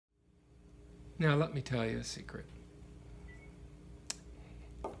Now let me tell you a secret.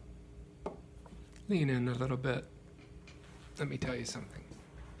 Lean in a little bit. Let me tell you something.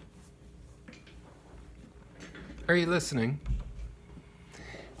 Are you listening?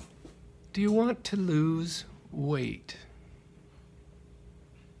 Do you want to lose weight?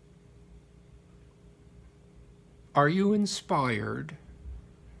 Are you inspired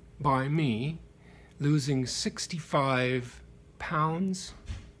by me losing 65 pounds?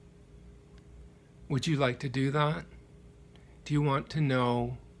 Would you like to do that? Do you want to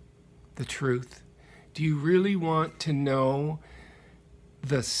know the truth? Do you really want to know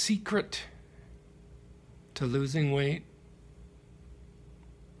the secret to losing weight?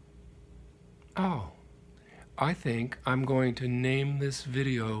 Oh, I think I'm going to name this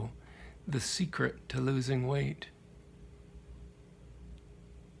video The Secret to Losing Weight.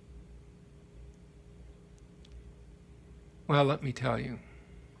 Well, let me tell you.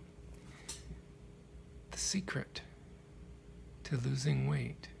 The secret to losing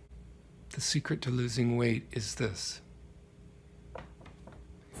weight. The secret to losing weight is this.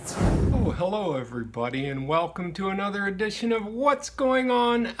 Oh, hello everybody, and welcome to another edition of What's Going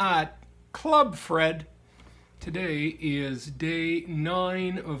On at ClubFred. Today is day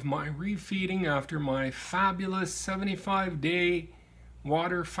 9 of my refeeding after my fabulous 75-day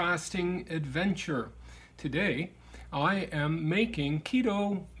water fasting adventure. Today, I am making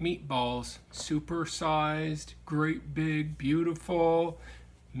keto meatballs, super-sized, great big, beautiful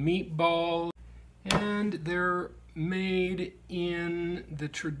meatballs, and they're made in the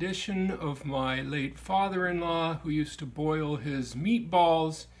tradition of my late father-in-law, who used to boil his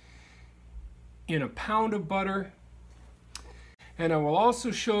meatballs in a pound of butter. And I will also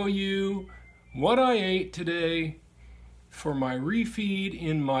show you what I ate today for my refeed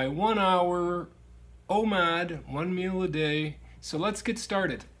in my 1-hour OMAD, 1 meal a day. So let's get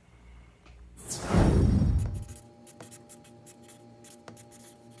started.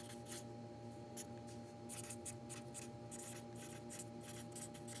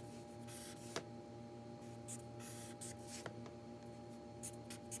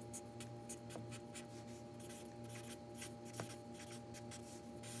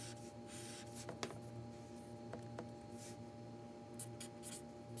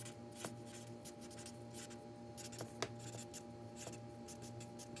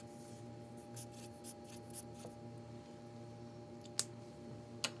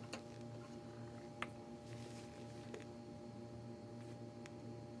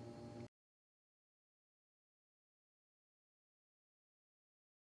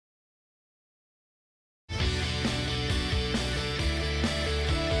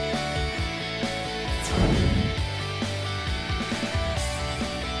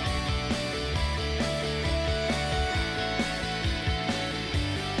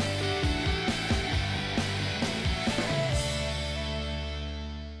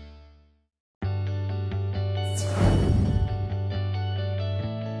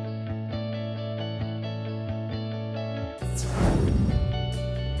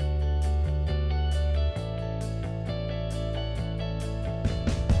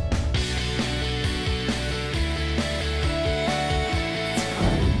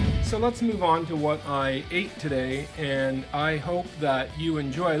 So let's move on to what I ate today, and I hope that you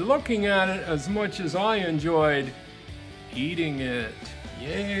enjoy looking at it as much as I enjoyed eating it.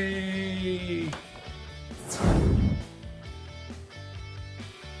 Yay!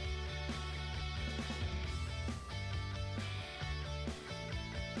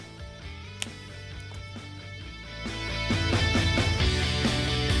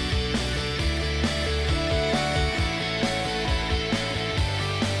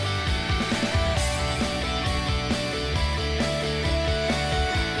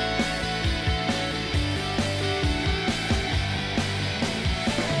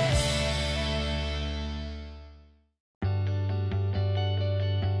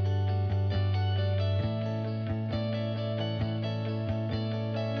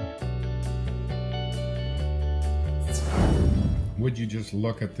 Would you just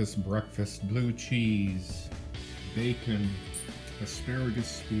look at this breakfast? Blue cheese, bacon, asparagus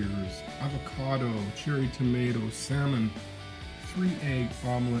spears, avocado, cherry tomato, salmon, 3-egg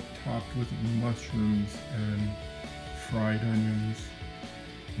omelet topped with mushrooms and fried onions,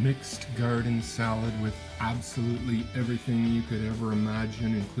 mixed garden salad with absolutely everything you could ever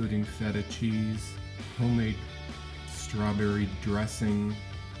imagine, including feta cheese, homemade strawberry dressing,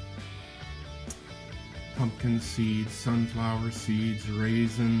 pumpkin seeds, sunflower seeds,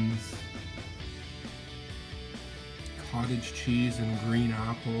 raisins, cottage cheese and green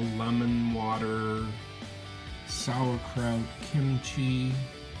apple, lemon water, sauerkraut, kimchi,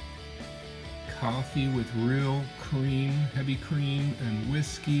 Coffee with real cream, heavy cream, and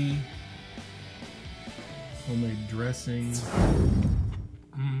whiskey. Homemade dressing.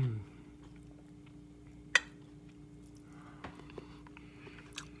 Mmm.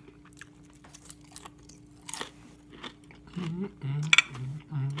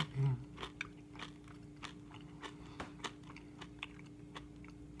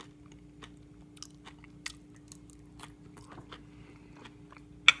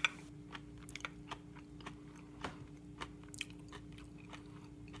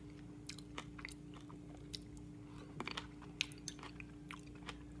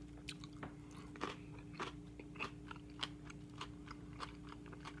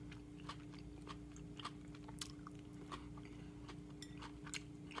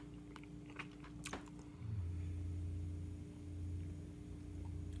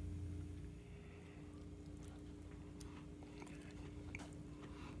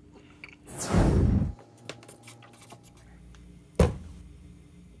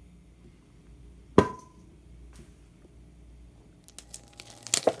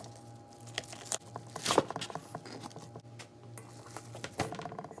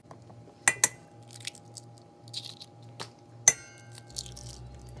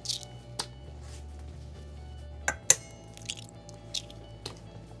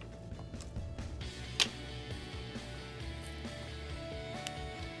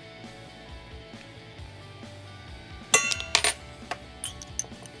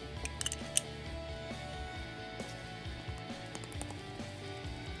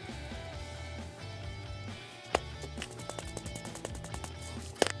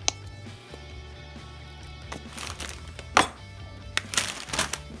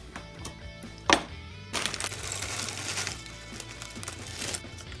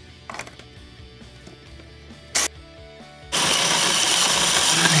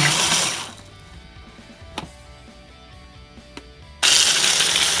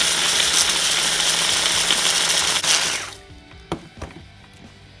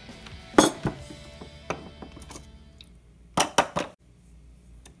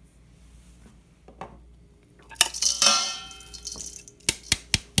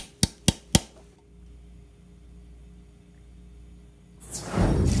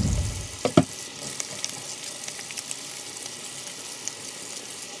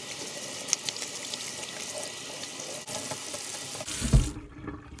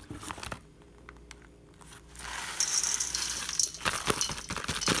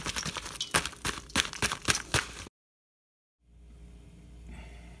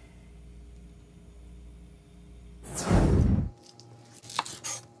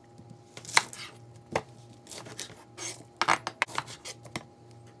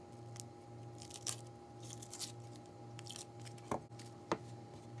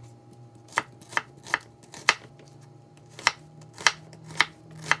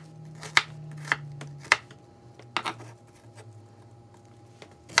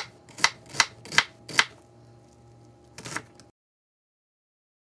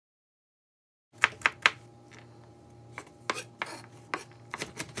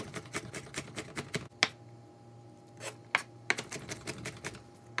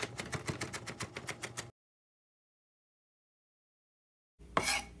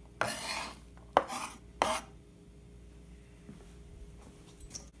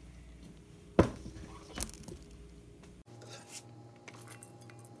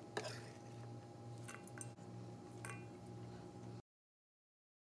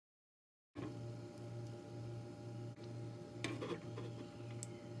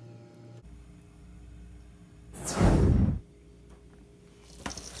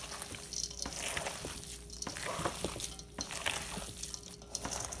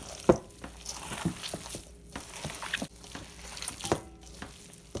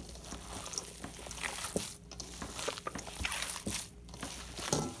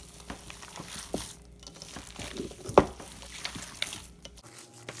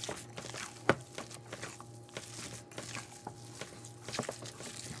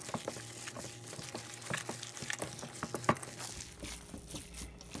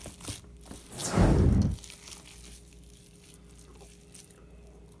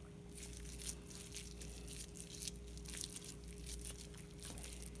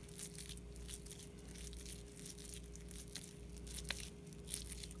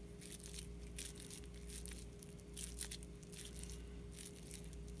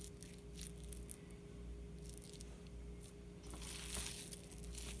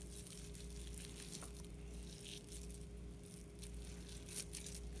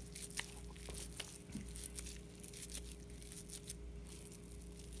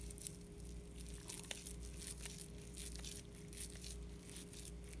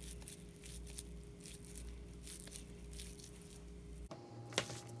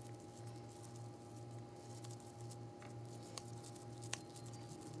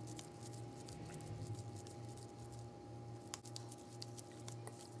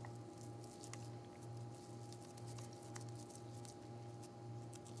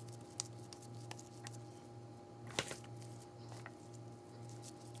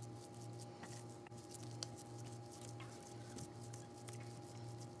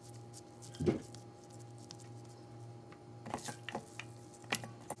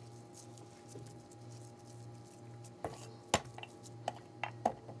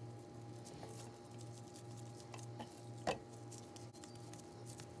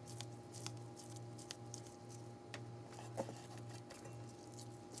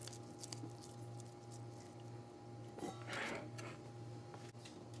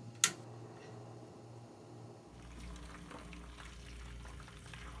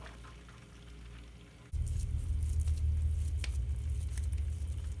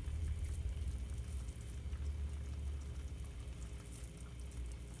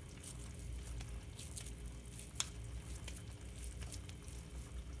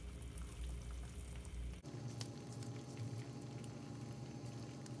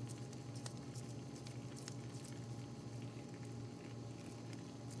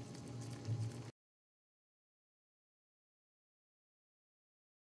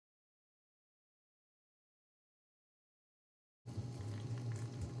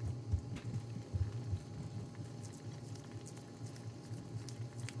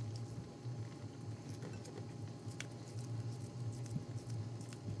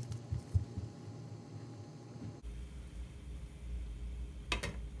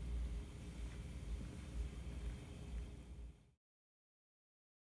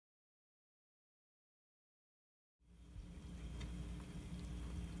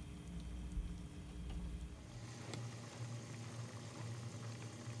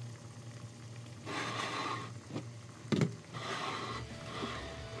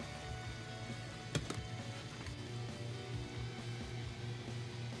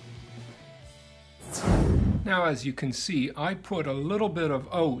 Now, as you can see, I put a little bit of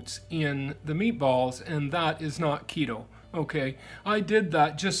oats in the meatballs, and that is not keto, okay? I did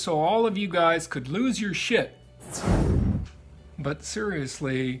that just so all of you guys could lose your shit. But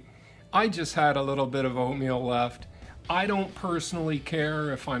seriously, I just had a little bit of oatmeal left. I don't personally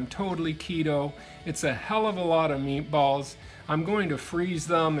care if I'm totally keto. It's a hell of a lot of meatballs. I'm going to freeze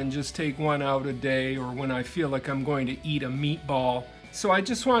them and just take one out a day, or when I feel like I'm going to eat a meatball. So I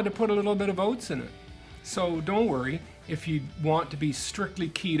just wanted to put a little bit of oats in it. So don't worry, if you want to be strictly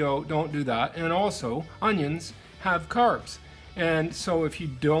keto, don't do that. And also, onions have carbs. And so if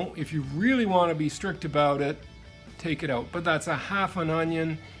you really want to be strict about it, take it out. But that's a half an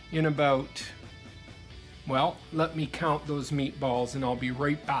onion in about, well, let me count those meatballs and I'll be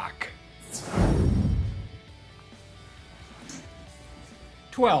right back.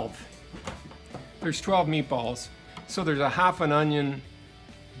 12. There's 12 meatballs. So there's a half an onion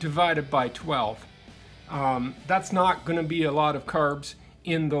divided by 12. That's not going to be a lot of carbs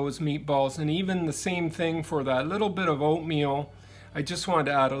in those meatballs. And even the same thing for that little bit of oatmeal. I just wanted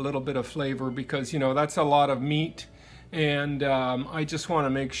to add a little bit of flavor because, you know, that's a lot of meat. And I just want to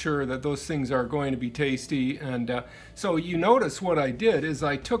make sure that those things are going to be tasty. And so you notice what I did is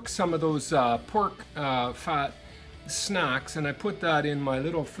I took some of those pork fat snacks and I put that in my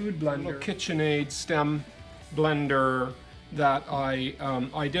little food blender, little KitchenAid stem blender that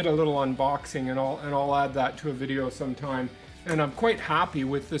I did a little unboxing, and I'll add that to a video sometime. And I'm quite happy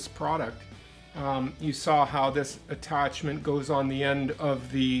with this product. You saw how this attachment goes on the end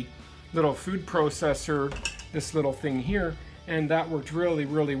of the little food processor, this little thing here, and that worked really,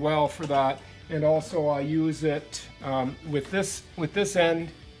 really well for that. And also I use it with this end,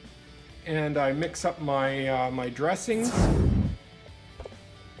 and I mix up my my dressings.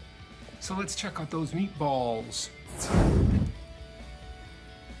 So let's check out those meatballs.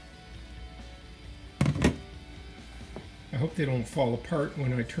 I hope they don't fall apart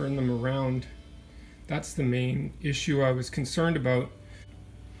when I turn them around. That's the main issue I was concerned about,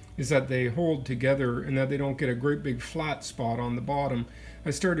 is that they hold together and that they don't get a great big flat spot on the bottom. I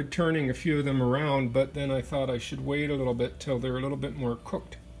started turning a few of them around, but then I thought I should wait a little bit till they're a little bit more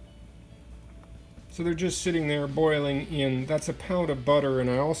cooked. So they're just sitting there boiling in, that's a pound of butter, and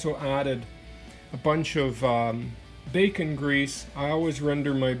I also added a bunch of bacon grease. I always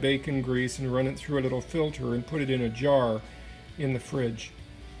render my bacon grease and run it through a little filter and put it in a jar in the fridge.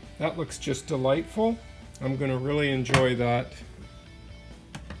 That looks just delightful. I'm going to really enjoy that.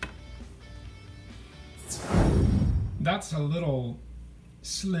 That's a little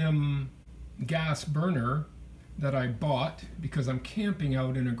slim gas burner that I bought because I'm camping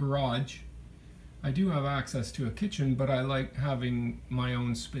out in a garage. I do have access to a kitchen, but I like having my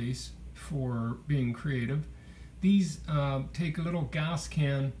own space for being creative. These take a little gas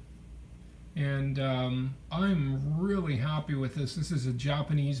can, and I'm really happy with this. This is a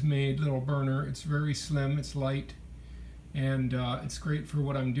Japanese-made little burner. It's very slim, it's light, and it's great for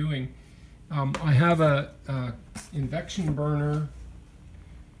what I'm doing. I have a induction burner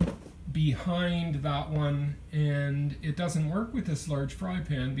behind that one, and it doesn't work with this large fry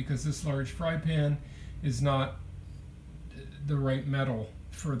pan because this large fry pan is not the right metal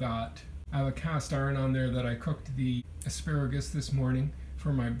for that. I have a cast iron on there that I cooked the asparagus this morning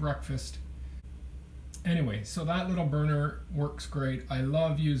for my breakfast. Anyway, so that little burner works great. I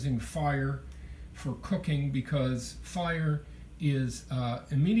love using fire for cooking because fire is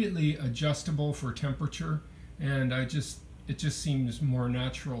immediately adjustable for temperature, and it just seems more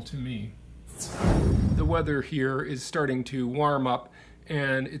natural to me. The weather here is starting to warm up,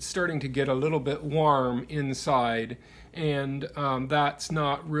 and it's starting to get a little bit warm inside, and that's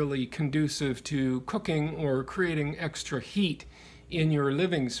not really conducive to cooking or creating extra heat in your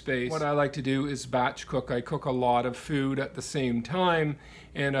living space. What I like to do is batch cook. I cook a lot of food at the same time,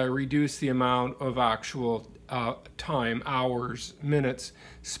 and I reduce the amount of actual time, hours, minutes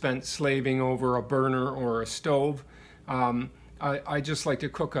spent slaving over a burner or a stove. I just like to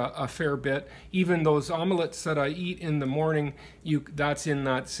cook a fair bit. Even those omelets that I eat in the morning, that's in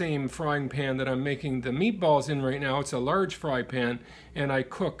that same frying pan that I'm making the meatballs in right now. It's a large fry pan, and I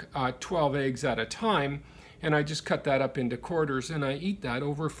cook 12 eggs at a time, and I just cut that up into quarters, and I eat that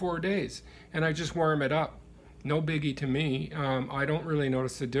over 4 days, and I just warm it up. No biggie to me. I don't really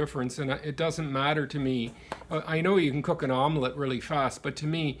notice the difference, and it doesn't matter to me. I know you can cook an omelet really fast, but to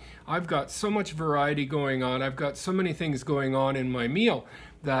me, I've got so much variety going on. I've got so many things going on in my meal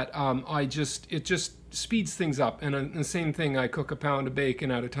that it just speeds things up. And the same thing, I cook a pound of bacon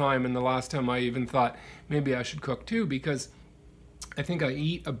at a time, and the last time I even thought maybe I should cook 2, because I think I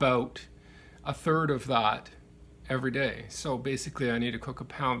eat about a third of that every day. So basically I need to cook a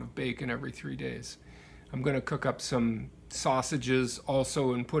pound of bacon every 3 days. I'm going to cook up some sausages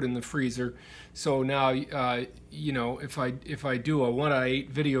also and put in the freezer. So now, you know, if I do a what I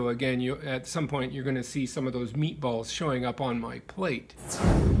ate video again, at some point you're going to see some of those meatballs showing up on my plate.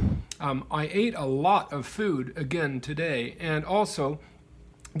 I ate a lot of food again today, and also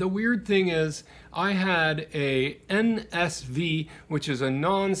the weird thing is I had a NSV, which is a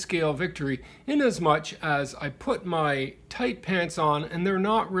non-scale victory, in as much as I put my tight pants on and they're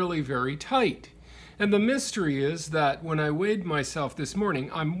not really very tight. And the mystery is that when I weighed myself this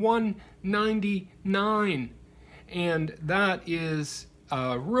morning, I'm 199. And that is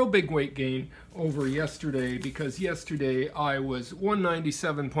a real big weight gain over yesterday, because yesterday I was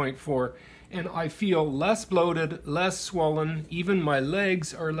 197.4, and I feel less bloated, less swollen. Even my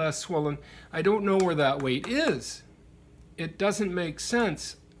legs are less swollen. I don't know where that weight is. It doesn't make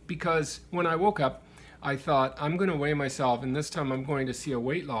sense, because when I woke up, I thought, I'm going to weigh myself, and this time I'm going to see a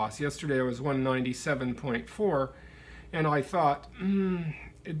weight loss. Yesterday I was 197.4, and I thought,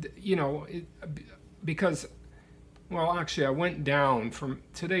 because, well, actually I went down from,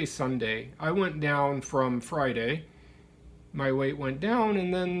 today's Sunday, I went down from Friday, my weight went down,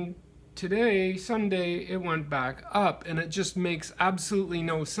 and then today, Sunday, it went back up, and it just makes absolutely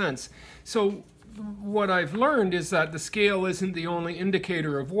no sense. So what I've learned is that the scale isn't the only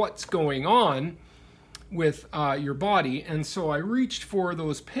indicator of what's going on with your body, and so I reached for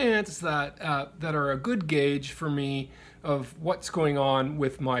those pants that are a good gauge for me of what's going on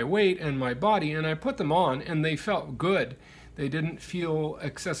with my weight and my body, and I put them on, and they felt good. They didn't feel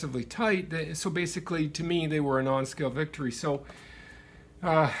excessively tight. So basically, to me, they were a non-scale victory. So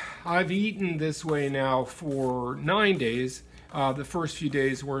I've eaten this way now for 9 days. The first few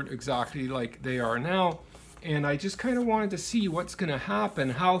days weren't exactly like they are now. And I just kind of wanted to see what's going to happen,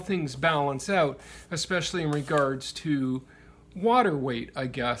 how things balance out, especially in regards to water weight, I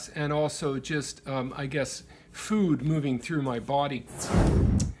guess, and also just, I guess, food moving through my body.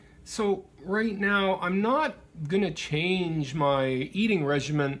 So right now, I'm not going to change my eating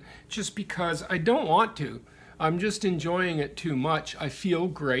regimen just because I don't want to. I'm just enjoying it too much. I feel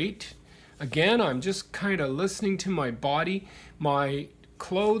great. Again, I'm just kind of listening to my body. My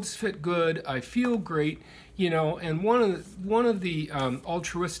clothes fit good. I feel great. You know, and one of the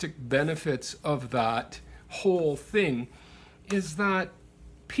altruistic benefits of that whole thing is that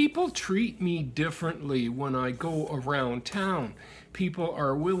people treat me differently when I go around town. People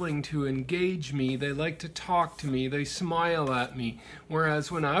are willing to engage me. They like to talk to me. They smile at me.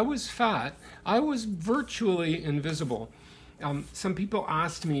 Whereas when I was fat, I was virtually invisible. Some people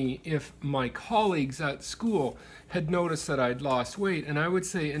asked me if my colleagues at school had noticed that I'd lost weight, and I would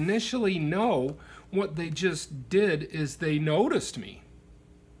say initially no. What they just did is they noticed me.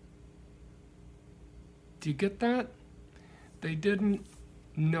 Do you get that? They didn't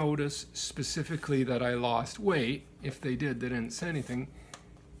notice specifically that I lost weight. If they did, they didn't say anything.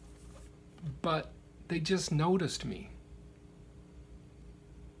 But they just noticed me.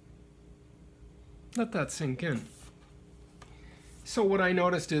 Let that sink in. So what I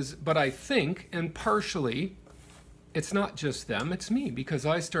noticed is, but I think, and partially, it's not just them, it's me, because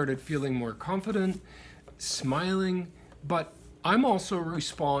I started feeling more confident, smiling, but I'm also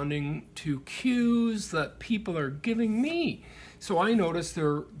responding to cues that people are giving me. So I notice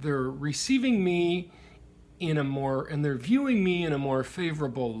they're receiving me in a more, and they're viewing me in a more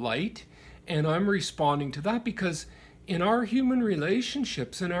favorable light, and I'm responding to that because in our human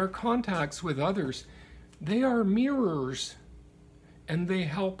relationships, in our contacts with others, they are mirrors and they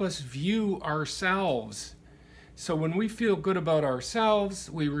help us view ourselves. So when we feel good about ourselves,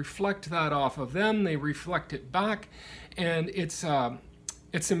 we reflect that off of them, they reflect it back, and it's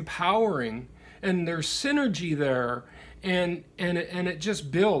empowering, and there's synergy there, and it just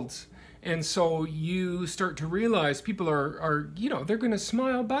builds. And so you start to realize people are they're going to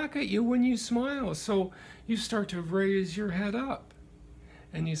smile back at you when you smile. So you start to raise your head up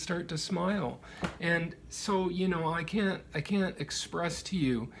and you start to smile. And so, I can't express to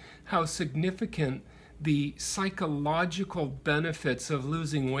you how significant the psychological benefits of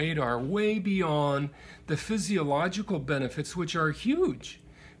losing weight are, way beyond the physiological benefits, which are huge,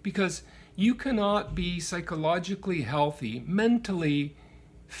 because you cannot be psychologically healthy, mentally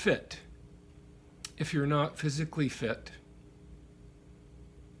fit, if you're not physically fit.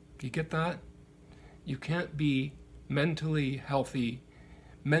 You get that? You can't be mentally healthy,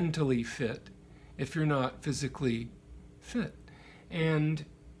 mentally fit, if you're not physically fit. And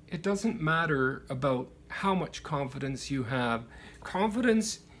it doesn't matter about how much confidence you have.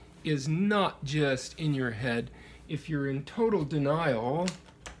 Confidence is not just in your head. If you're in total denial,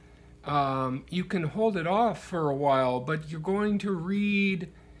 you can hold it off for a while, but you're going to read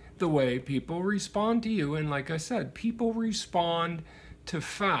the way people respond to you. And like I said, people respond to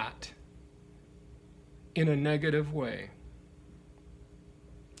fat in a negative way.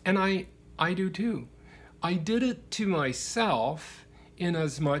 And I do too. I did it to myself in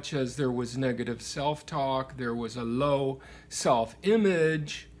as much as there was negative self-talk, there was a low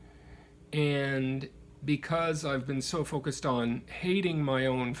self-image, and because I've been so focused on hating my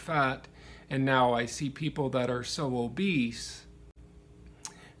own fat, and now I see people that are so obese,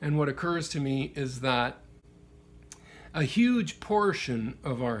 and what occurs to me is that a huge portion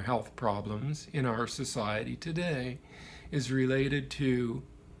of our health problems in our society today is related to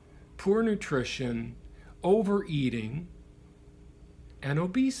poor nutrition, overeating, and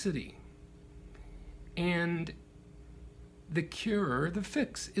obesity. And the cure, the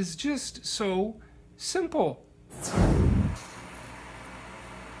fix, is just so simple.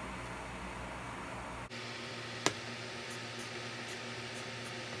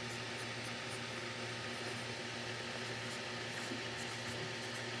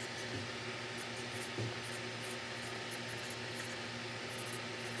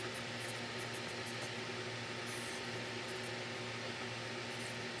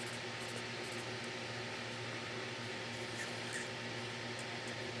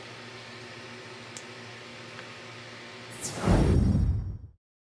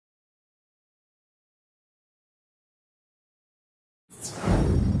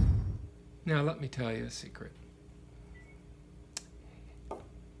 Now let me tell you a secret.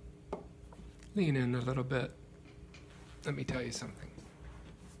 Lean in a little bit. Let me tell you something.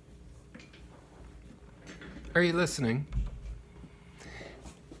 Are you listening?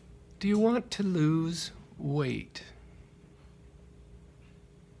 Do you want to lose weight?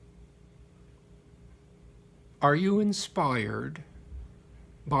 Are you inspired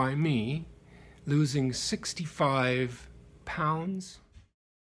by me losing 65 pounds?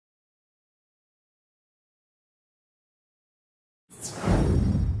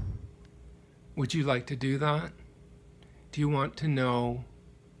 Would you like to do that? Do you want to know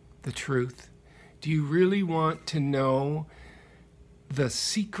the truth? Do you really want to know the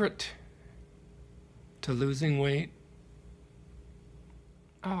secret to losing weight?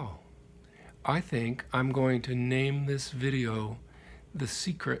 Oh, I think I'm going to name this video The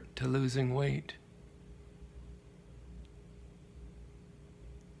Secret to Losing Weight.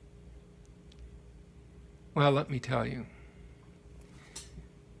 Well, let me tell you.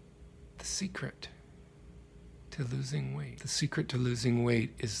 The secret to losing weight. The secret to losing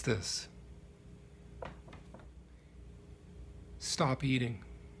weight is this. Stop eating.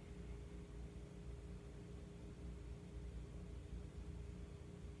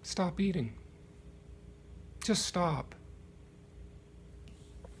 Stop eating. Just stop.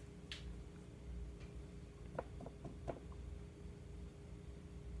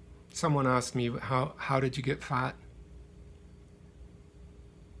 Someone asked me, how did you get fat?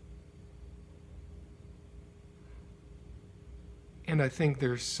 And I think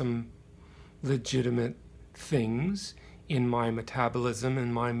there's some legitimate things in my metabolism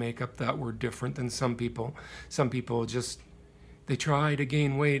and my makeup that were different than some people. Some people just, they try to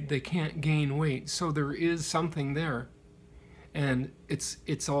gain weight, they can't gain weight. So there is something there. And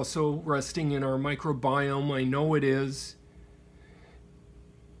it's also resting in our microbiome. I know it is.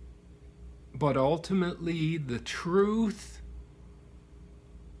 But ultimately, the truth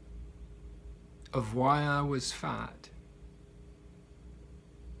of why I was fat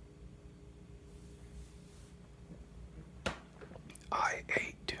I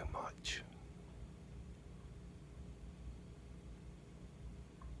ate too much.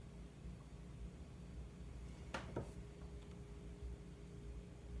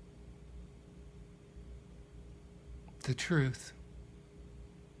 The truth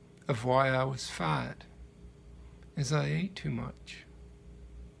of why I was fat is I ate too much.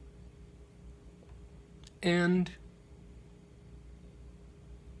 And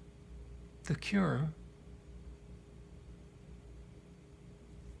the cure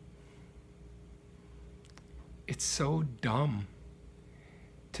it's so dumb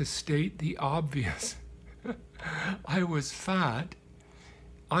to state the obvious. I was fat.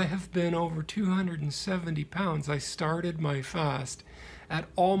 I have been over 270 pounds. I started my fast at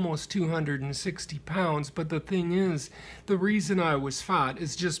almost 260 pounds, but the thing is, the reason I was fat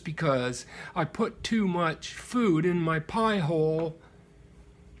is just because I put too much food in my pie hole.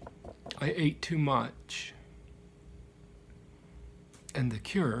 I ate too much. And the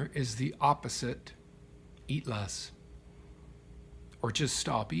cure is the opposite. Eat less. Or just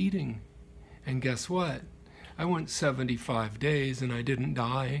stop eating. And guess what? I went 75 days and I didn't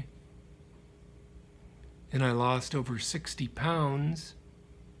die. And I lost over 60 pounds.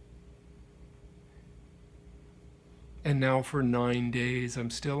 And now for 9 days, I'm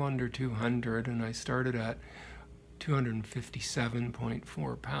still under 200, and I started at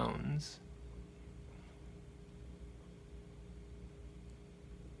 257.4 pounds.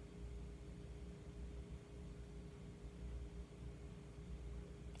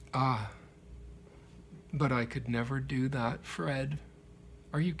 But I could never do that, Fred.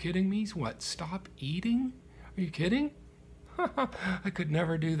 Are you kidding me? What, stop eating? Are you kidding? I could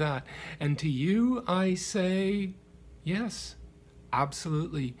never do that. And to you, I say, yes,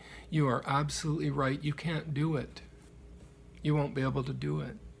 absolutely. You are absolutely right. You can't do it. You won't be able to do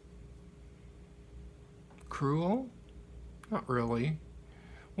it. Cruel? Not really.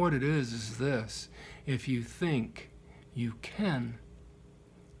 What it is this. If you think you can,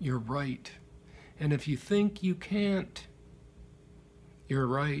 you're right. And if you think you can't, you're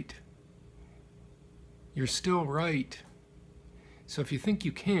right. You're still right. So if you think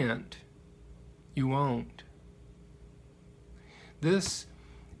you can't, you won't. This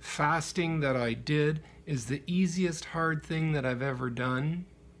fasting that I did is the easiest hard thing that I've ever done.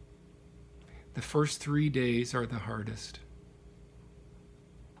 The first 3 days are the hardest.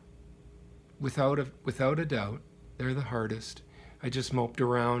 Without a doubt, they're the hardest. I just moped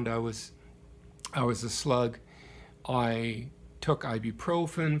around. I was a slug. I took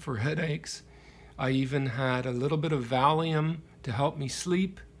ibuprofen for headaches. I even had a little bit of Valium to help me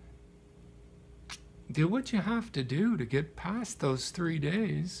sleep. Do what you have to do to get past those 3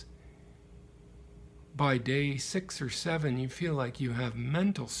 days. By day 6 or 7, you feel like you have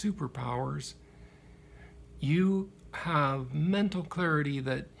mental superpowers. You have mental clarity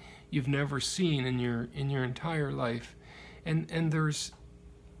that you've never seen in your entire life. And there's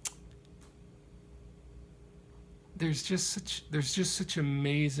just such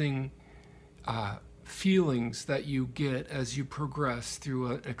amazing feelings that you get as you progress through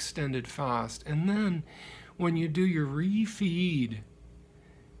an extended fast. And then when you do your refeed,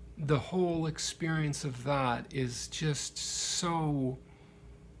 the whole experience of that is just so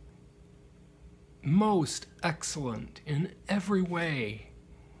most excellent in every way.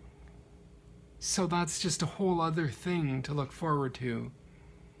 So that's just a whole other thing to look forward to.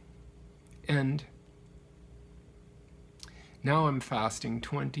 And now I'm fasting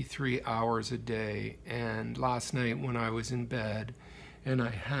 23 hours a day, and last night when I was in bed and I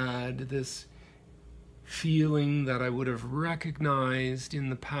had this feeling that I would have recognized in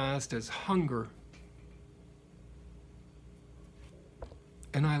the past as hunger,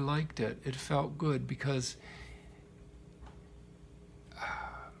 and I liked it. It felt good because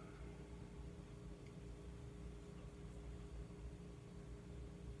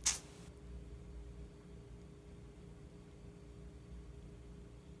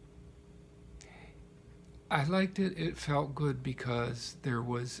I liked it. It felt good because there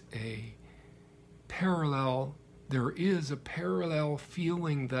was a parallel, there is a parallel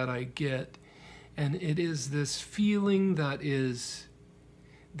feeling that I get, and it is this feeling that is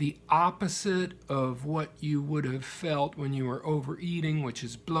the opposite of what you would have felt when you were overeating, which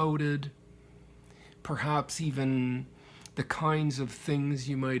is bloated, perhaps even the kinds of things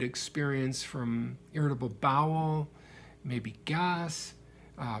you might experience from irritable bowel, maybe gas,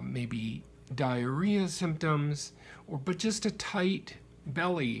 maybe diarrhea symptoms, but just a tight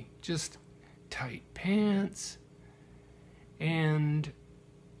belly, just tight pants, and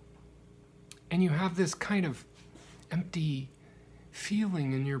you have this kind of empty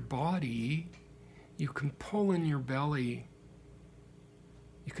feeling in your body. You can pull in your belly,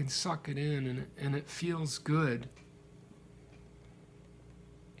 you can suck it in, and it feels good.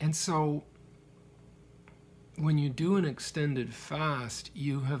 And so when you do an extended fast,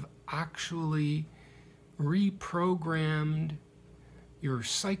 you have actually reprogrammed your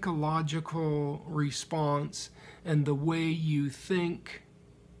psychological response and the way you think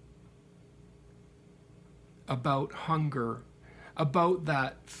about hunger, about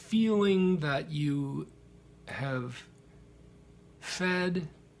that feeling that you have fed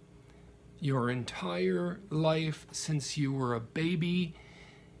your entire life since you were a baby.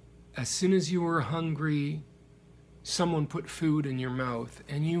 As soon as you were hungry, someone put food in your mouth,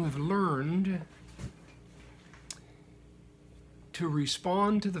 and you have learned to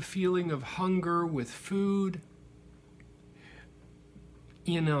respond to the feeling of hunger with food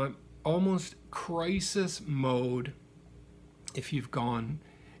in a almost crisis mode. If you've gone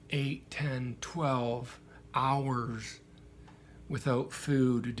 8, 10, 12 hours without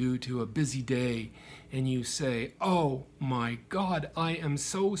food due to a busy day, and you say, oh my God, I am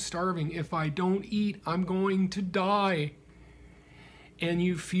so starving. If I don't eat, I'm going to die. And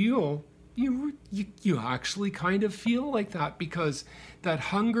you feel, you actually kind of feel like that, because that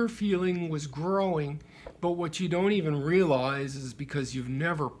hunger feeling was growing. But what you don't even realize is because you've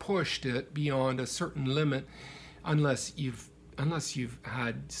never pushed it beyond a certain limit, unless you've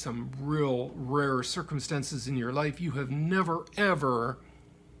had some real rare circumstances in your life, you have never ever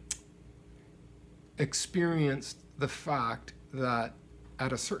experienced the fact that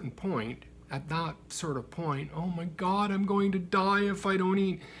at a certain point, at that sort of point, oh my God, I'm going to die if I don't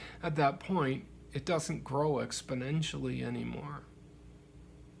eat. At that point, it doesn't grow exponentially anymore.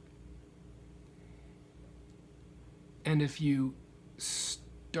 And if you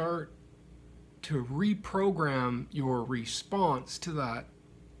start to reprogram your response to that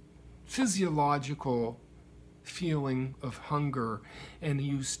physiological feeling of hunger, and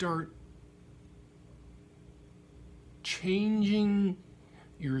you start changing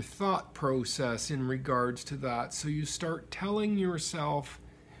your thought process in regards to that. So you start telling yourself,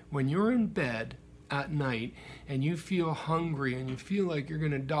 when you're in bed at night and you feel hungry and you feel like you're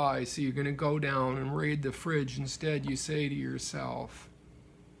going to die, so you're going to go down and raid the fridge, instead you say to yourself,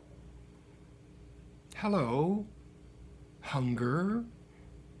 hello, hunger.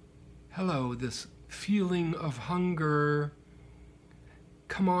 Hello, this feeling of hunger.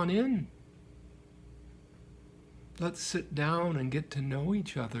 Come on in. Let's sit down and get to know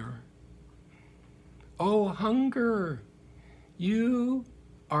each other. Oh, hunger, you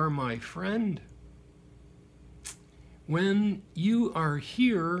are my friend. When you are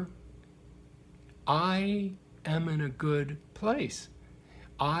here, I am in a good place.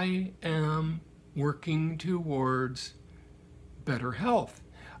 I am working towards better health.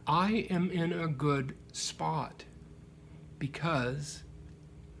 I am in a good spot because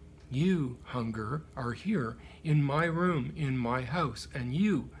you, hunger, are here in my room, in my house, and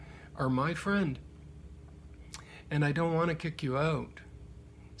you are my friend. And I don't want to kick you out,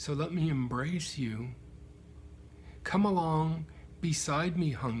 so let me embrace you. Come along beside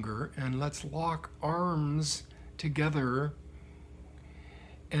me, hunger, and let's lock arms together,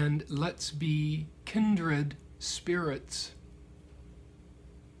 and let's be kindred spirits.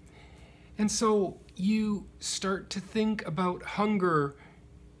 And so you start to think about hunger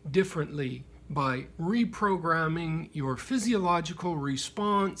differently by reprogramming your physiological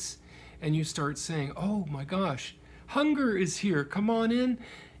response, and you start saying, oh my gosh, hunger is here, come on in,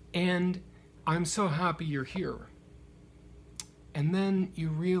 and I'm so happy you're here. And then you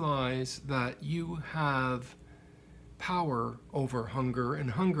realize that you have power over hunger, and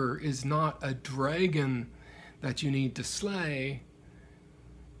hunger is not a dragon that you need to slay,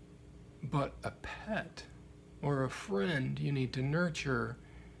 but a pet or a friend you need to nurture.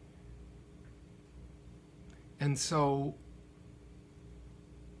 And so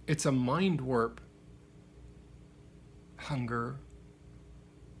it's a mind warp, hunger,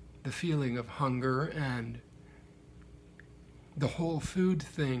 the feeling of hunger, and the whole food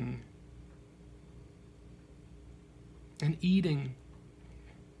thing, and eating.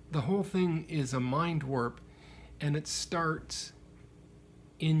 The whole thing is a mind warp, and it starts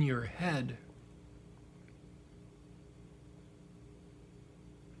in your head.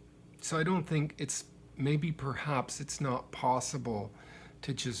 So I don't think it's, maybe perhaps it's not possible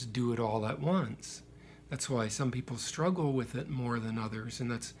to just do it all at once. That's why some people struggle with it more than others,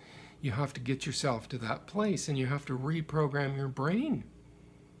 and that's, you have to get yourself to that place and you have to reprogram your brain.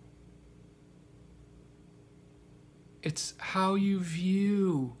 It's how you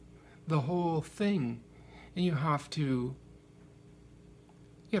view the whole thing, and you have to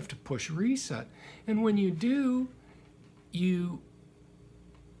push reset. And when you do, you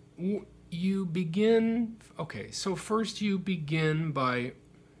begin, okay, so first you begin by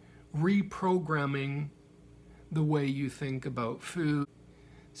reprogramming the way you think about food.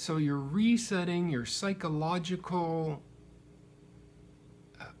 So you're resetting your psychological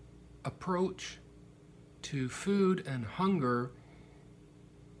approach to food and hunger,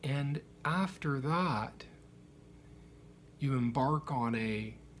 and after that you embark on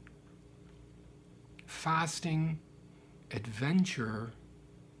a fasting adventure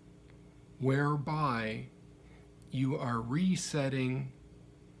whereby you are resetting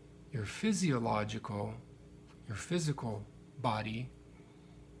your physical body,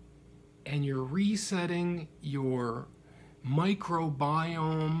 and you're resetting your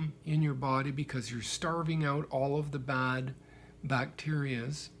microbiome in your body because you're starving out all of the bad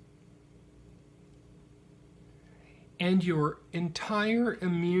bacterias. And your entire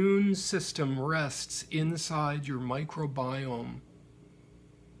immune system rests inside your microbiome.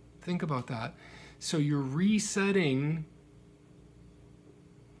 Think about that. So you're resetting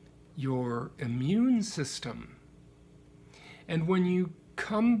your immune system. And when you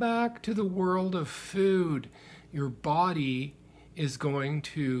come back to the world of food, your body is going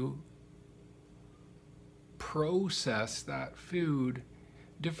to process that food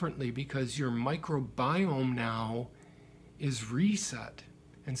differently because your microbiome now is reset,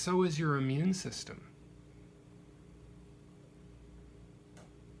 and so is your immune system.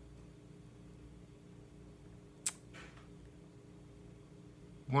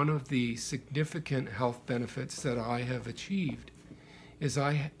 One of the significant health benefits that I have achieved is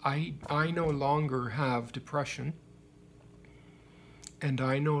I no longer have depression, and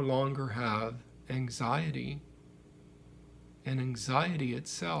I no longer have anxiety. And anxiety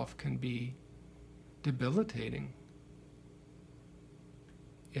itself can be debilitating.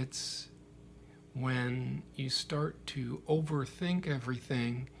 It's when you start to overthink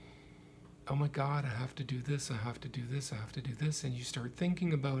everything. Oh my God, I have to do this, I have to do this, I have to do this, and you start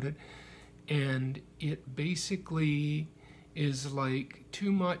thinking about it, and it basically is like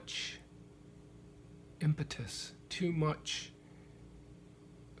too much impetus, too much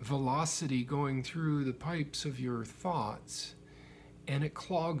velocity going through the pipes of your thoughts, and it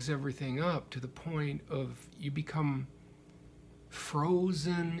clogs everything up to the point of you become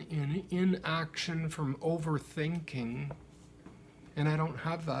frozen in inaction from overthinking. And I don't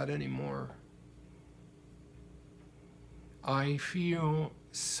have that anymore. I feel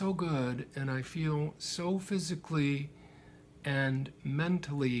so good, and I feel so physically and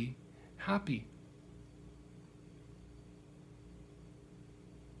mentally happy.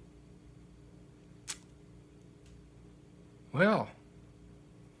 Well,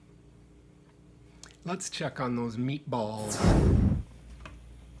 let's check on those meatballs.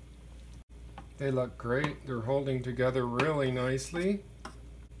 They look great. They're holding together really nicely.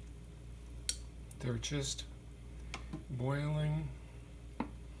 They're just boiling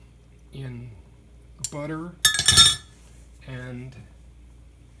in butter and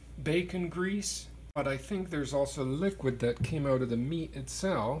bacon grease. But I think there's also liquid that came out of the meat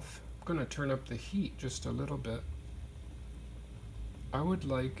itself. I'm going to turn up the heat just a little bit. I would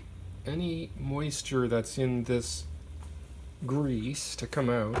like any moisture that's in this grease to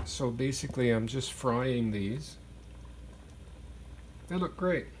come out. So basically I'm just frying these. They look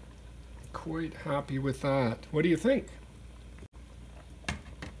great. Quite happy with that. What do you think?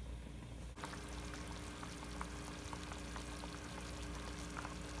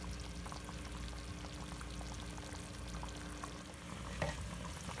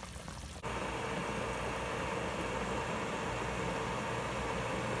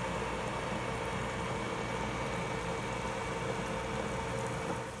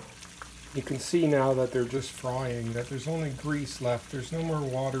 You can see now that they're just frying, that there's only grease left. There's no more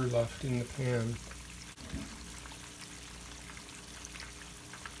water left in the pan.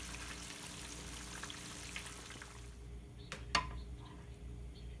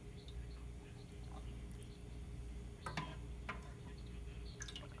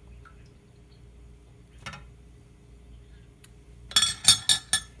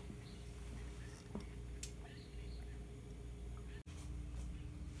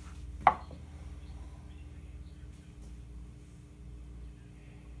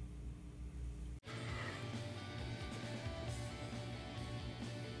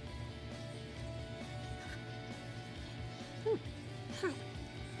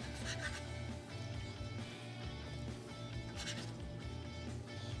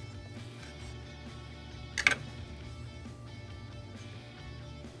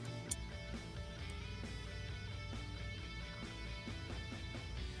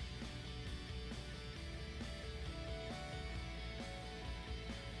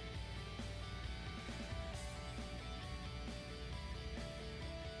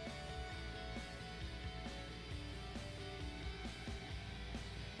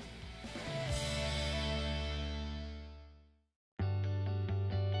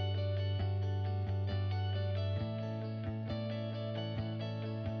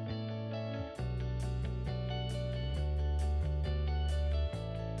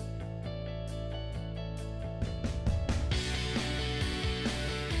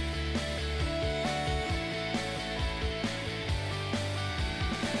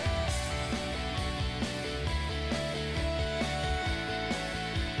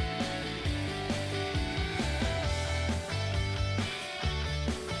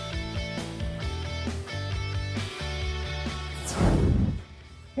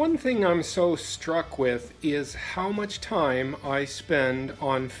 One thing I'm so struck with is how much time I spend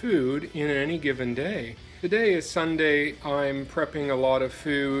on food in any given day. Today is Sunday. I'm prepping a lot of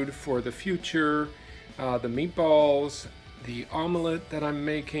food for the future, the meatballs, the omelet that I'm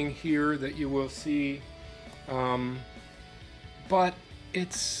making here that you will see. But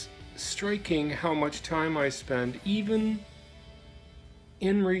it's striking how much time I spend, even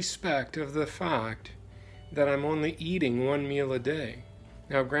in respect of the fact that I'm only eating one meal a day.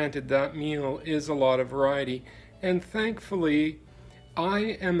 Now granted, that meal is a lot of variety, and thankfully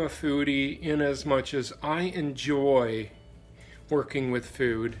I am a foodie in as much as I enjoy working with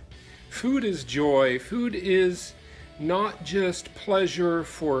food. Food is joy. Food is not just pleasure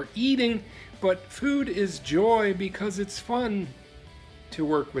for eating, but food is joy because it's fun to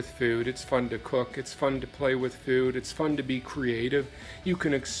work with food. It's fun to cook. It's fun to play with food. It's fun to be creative. You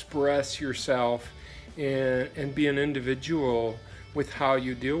can express yourself and be an individual with how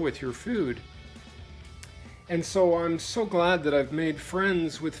you deal with your food. And so I'm so glad that I've made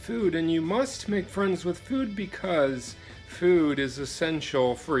friends with food, and you must make friends with food because food is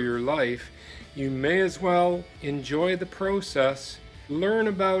essential for your life. You may as well enjoy the process, learn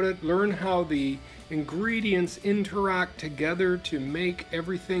about it, learn how the ingredients interact together to make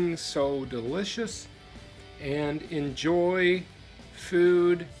everything so delicious, and enjoy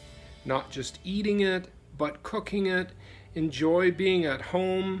food, not just eating it, but cooking it. Enjoy being at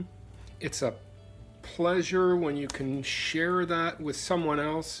home. It's a pleasure when you can share that with someone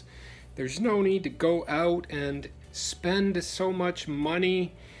else. There's no need to go out and spend so much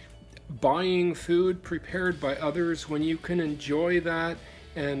money buying food prepared by others when you can enjoy that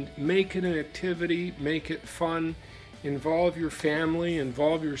and make it an activity, make it fun, involve your family,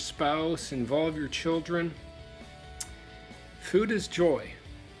 involve your spouse, involve your children. Food is joy.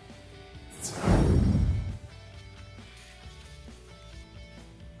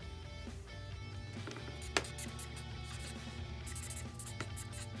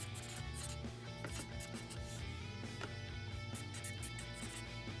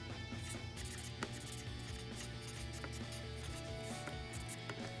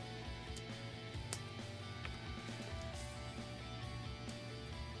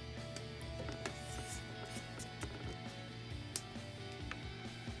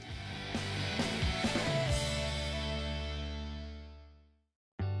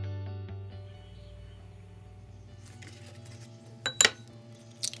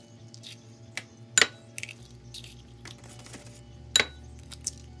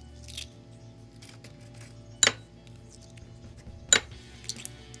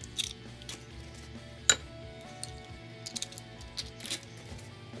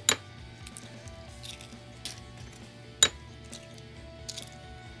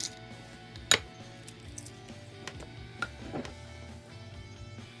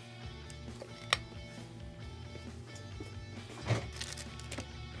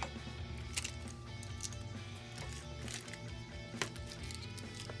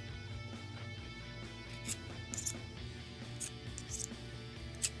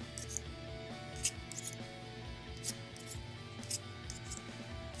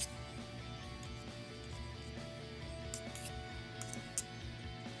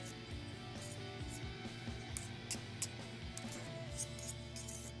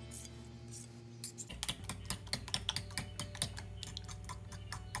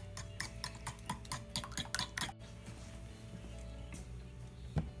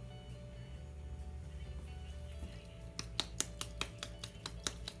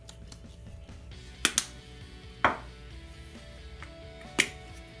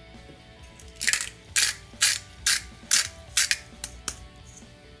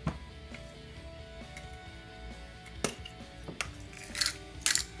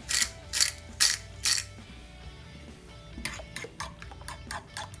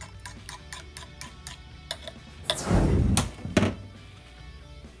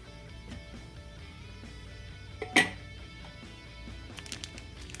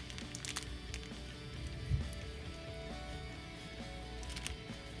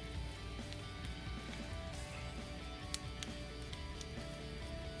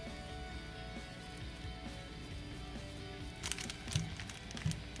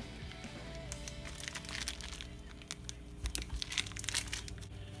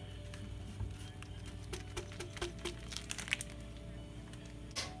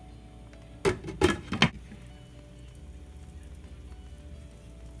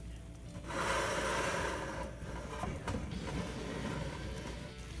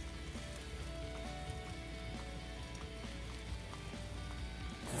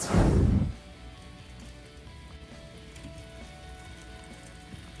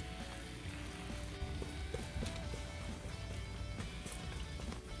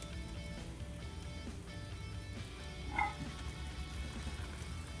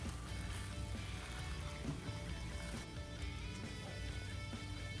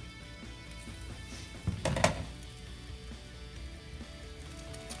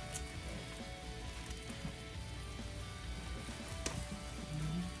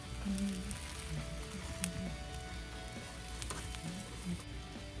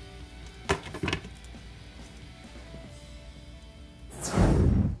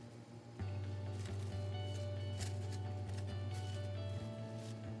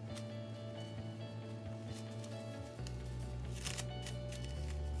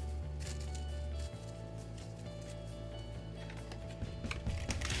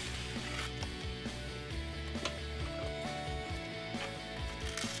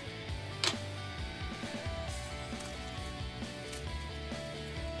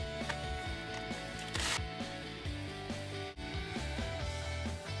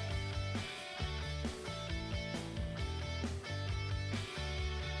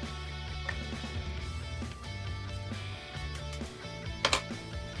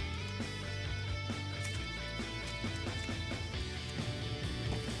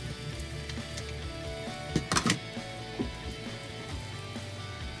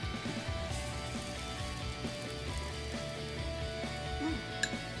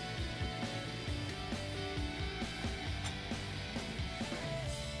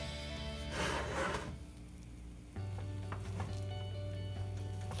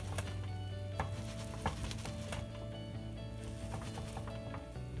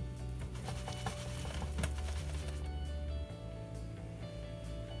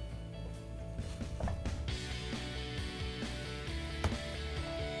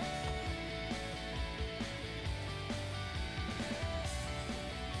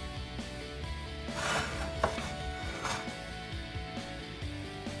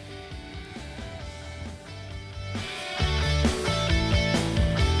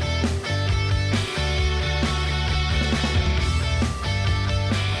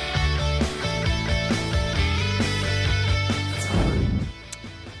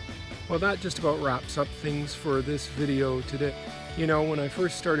 Well, that just about wraps up things for this video today. You know, when I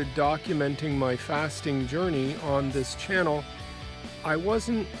first started documenting my fasting journey on this channel, I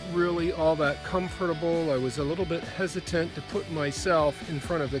wasn't really all that comfortable. I was a little bit hesitant to put myself in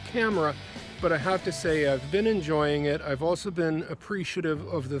front of the camera, but I have to say I've been enjoying it. I've also been appreciative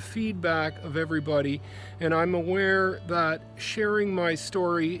of the feedback of everybody, and I'm aware that sharing my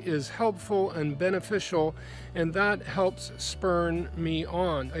story is helpful and beneficial, and that helps spur me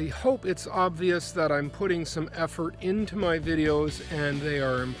on. I hope it's obvious that I'm putting some effort into my videos and they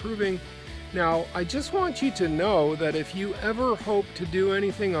are improving. Now, I just want you to know that if you ever hope to do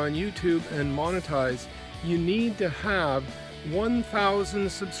anything on YouTube and monetize, you need to have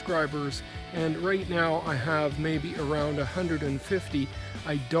 1,000 subscribers, and right now I have maybe around 150.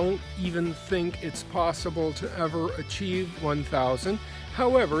 I don't even think it's possible to ever achieve 1,000.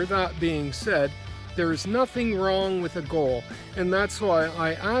 However, that being said, there's nothing wrong with a goal, and that's why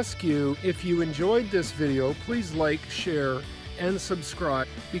I ask you, if you enjoyed this video, please like, share, and subscribe,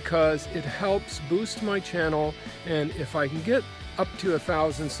 because it helps boost my channel, and if I can get up to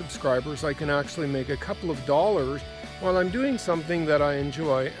 1,000 subscribers, I can actually make a couple of dollars while I'm doing something that I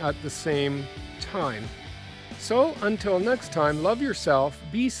enjoy at the same time. So until next time, love yourself,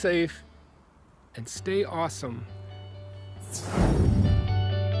 be safe, and stay awesome.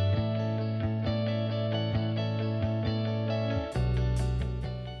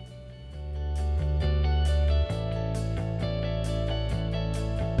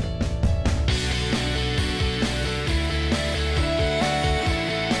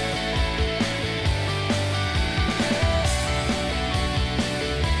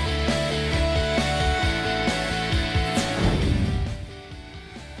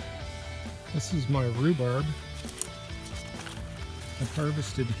 This is my rhubarb. I've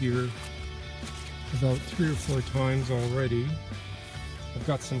harvested here about 3 or 4 times already. I've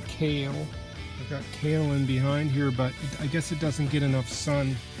got some kale. I've got kale in behind here, but I guess it doesn't get enough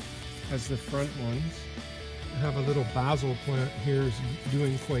sun as the front ones. I have a little basil plant here, is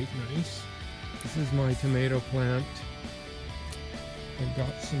doing quite nice. This is my tomato plant. I've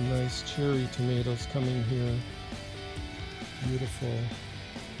got some nice cherry tomatoes coming here. Beautiful.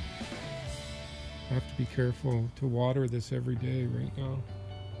 I have to be careful to water this every day right now.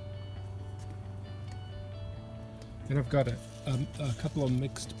 And I've got a couple of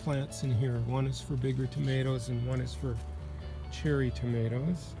mixed plants in here. One is for bigger tomatoes and one is for cherry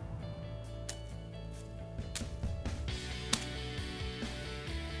tomatoes.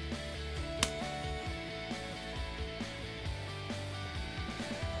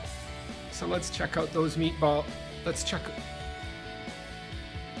 So let's check out those meatballs. Let's check